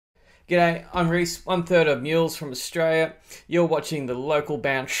G'day, I'm Reese, 1/3 of Mules from Australia. You're watching the local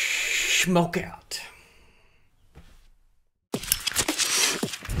band Smokeout.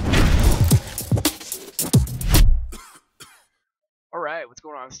 Alright, what's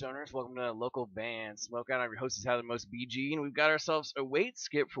going on, stoners? Welcome to local band Smokeout. I'm your host, is How the Most BG, and we've got ourselves a wait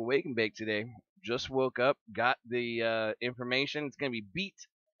skip for Wake and Bake today. Just woke up, got the information. It's going to be Beat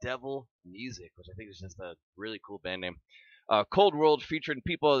Devil Music, which I think is just a really cool band name. Cold World featuring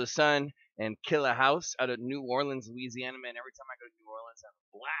People of the Sun and Killer House out of New Orleans, Louisiana. Man, every time I go to New Orleans, I have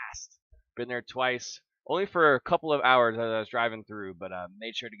a blast. Been there twice, only for a couple of hours as I was driving through, but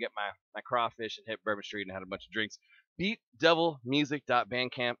made sure to get my crawfish and hit Bourbon Street and had a bunch of drinks.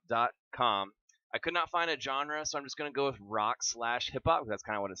 BeatDevilMusic.bandcamp.com. I could not find a genre, so I'm just going to go with rock/hip hop, because that's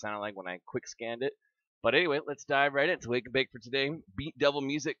kind of what it sounded like when I quick scanned it. But anyway, let's dive right into Wake and Bake for today. Beat Devil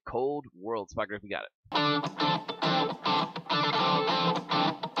Music, Cold World. Spocker, if you got it.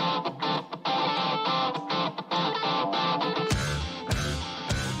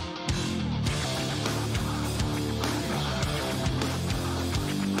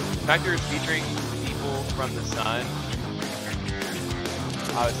 Factor is featuring People from the Sun.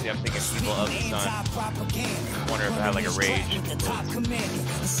 Obviously, I'm thinking People of the Sun. I wonder if it had like a rage. I mean,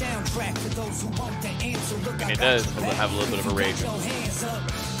 it does have a little bit of a rage.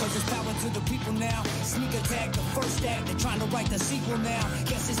 Cause it's power to the people now. Sneak attack, the first act. They're trying to write the sequel now.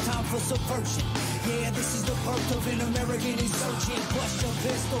 Guess it's time for subversion. Yeah, this is the birth of an American insurgent. Bust your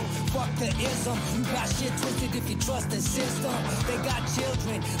pistol, fuck the ism. You got shit twisted if you trust the system. They got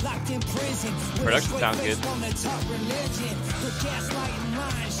children locked in prison. Production sounds good. On the top religion. The gaslighting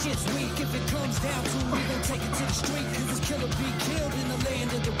mind, shit's weak. If it comes down to we gon' take it to the street. Cause this killer be killed in the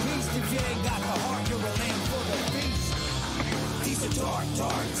land of the beast. If you ain't got the heart, you're a lamb for the beast. These are dark,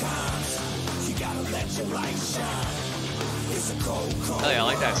 dark times. You gotta let your light shine. It's a cold, cold. Oh yeah, I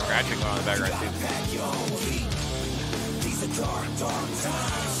like that scratching going on in the background too. These are dark, dark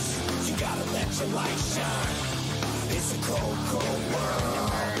times. You gotta let your light shine. It's a cold, cold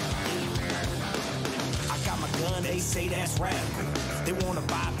world. I got my gun, they say that's radical. They wanna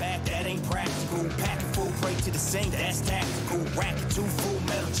buy back, that ain't practical. Packing full break to the sink, that's tactical. Racket two full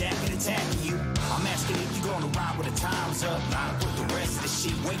metal jacket attacking you. I'm asking if you gonna ride with the times up. Not with the rest of the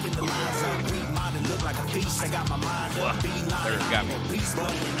shit, waking the lines up. Read mine and look like a feast. I got my mind up. There it got me. Beast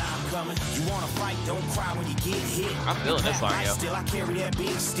running and I'm coming. You wanna fight, don't cry when you get hit. I'm feeling this song, yo. Still I carry that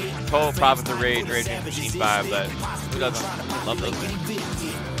big stick. Total Prophet the Rage, Raging Machine vibe, but who doesn't love those things?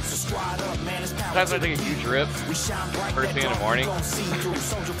 Sometimes I take a huge rip first thing in the morning. Hits me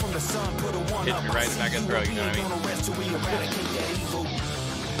right in the back of the throat, you know what I mean?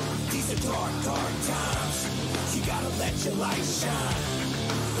 These are dark, dark times. You gotta let your light shine.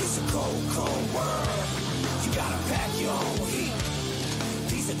 It's a cold, cold world. You gotta pack your own heat.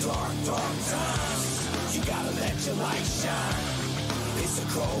 These are dark, dark times. You gotta let your light shine. It's a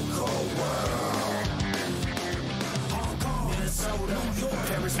cold, cold world.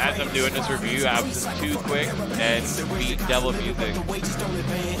 As I'm doing this review, I was just too quick and Beat Devil Music.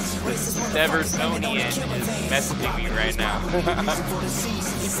 The Seversonian is messaging me right now.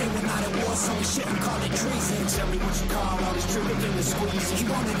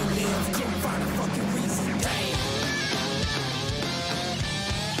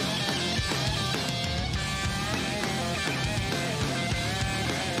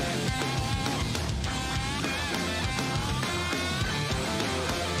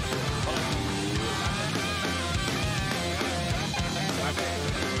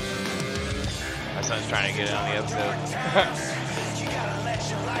 My son's trying to get it on the episode.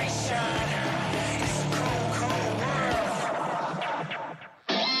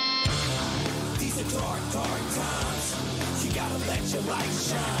 These are dark, dark times. You gotta let your light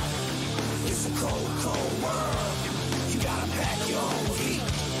shine. It's a cold, cold world. You gotta pack your own heat.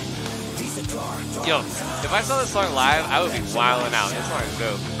 These are dark, dark Yo, if I saw this song live, I would be wilding out. This song is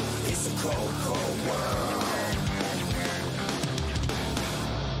dope. It's a cold, cold world.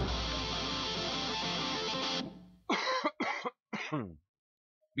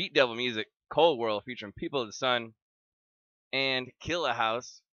 Beat Devil Music, Cold World, featuring People of the Sun and Killer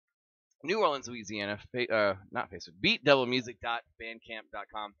House, New Orleans, Louisiana. Not Facebook.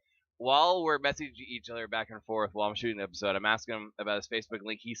 BeatDevilMusic.bandcamp.com. While we're messaging each other back and forth while I'm shooting the episode, I'm asking him about his Facebook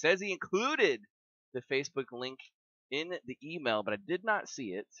link. He says he included the Facebook link in the email, but I did not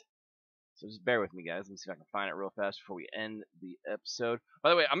see it. So just bear with me, guys. Let me see if I can find it real fast before we end the episode. By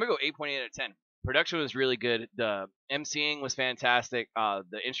the way, I'm going to go 8.8 out of 10. Production was really good. The MCing was fantastic.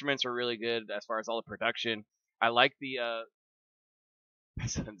 The instruments are really good as far as all the production. I like the My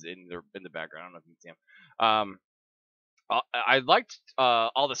son's in the background. I don't know if you can see him. I liked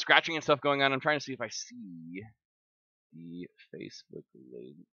all the scratching and stuff going on. I'm trying to see if I see the Facebook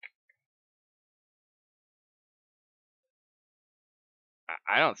link.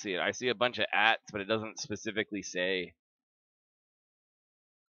 I don't see it. I see a bunch of ats, but it doesn't specifically say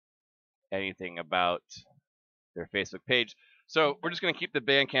anything about their Facebook page. So we're just going to keep the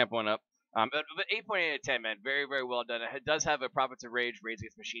Bandcamp one up. But 8.8 out of 10, man. Very, very well done. It does have a Prophets of Rage, Rage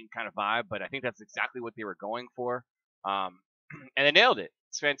Against the Machine kind of vibe, but I think that's exactly what they were going for. And they nailed it.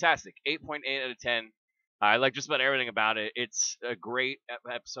 It's fantastic. 8.8 out of 10. I like just about everything about it. It's a great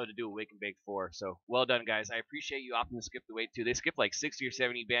episode to do a Wake and Bake for. So well done, guys. I appreciate you opting to skip the wait too. They skipped like 60 or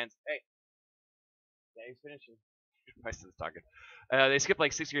 70 bands. Hey, yeah, he's finishing. My son's talking. They skipped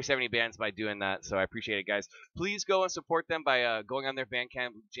like 60 or 70 bands by doing that, so I appreciate it, guys. Please go and support them by going on their Bandcamp,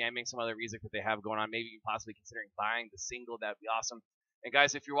 jamming some other music that they have going on. Maybe even possibly considering buying the single. That'd be awesome. And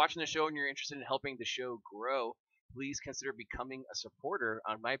guys, if you're watching the show and you're interested in helping the show grow, please consider becoming a supporter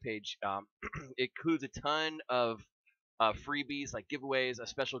on my page. It includes a ton of freebies like giveaways, a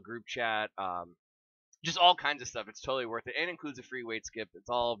special group chat, just all kinds of stuff. It's totally worth it, and includes a free weight skip. It's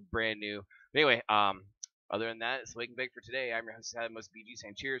all brand new. But anyway, other than that, it's Wake and Bake for today. I'm your host, Adam, most BG,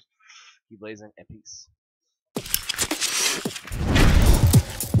 saying cheers, keep blazing, and peace.